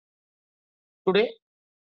Today,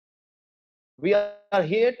 we are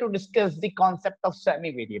here to discuss the concept of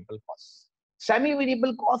semi-variable cost.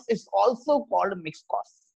 Semi-variable cost is also called mixed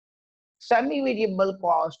cost. Semi-variable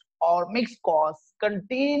cost or mixed cost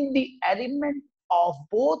contain the element of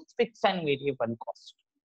both fixed and variable cost.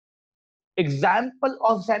 Example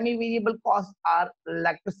of semi-variable costs are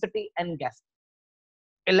electricity and gas.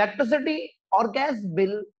 Electricity or gas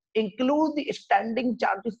bill include the standing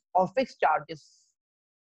charges or fixed charges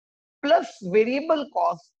plus variable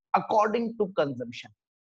costs according to consumption.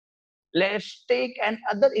 Let's take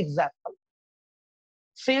another example.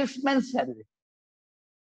 Salesman salary.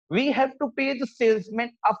 We have to pay the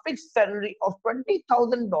salesman a fixed salary of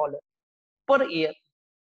 $20,000 per year.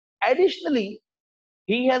 Additionally,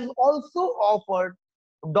 he has also offered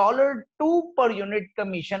 $2 per unit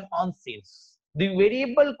commission on sales. The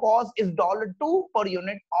variable cost is $2 per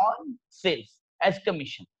unit on sales as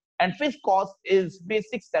commission. And fixed cost is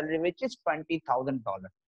basic salary, which is $20,000.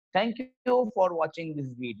 Thank you for watching this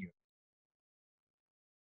video.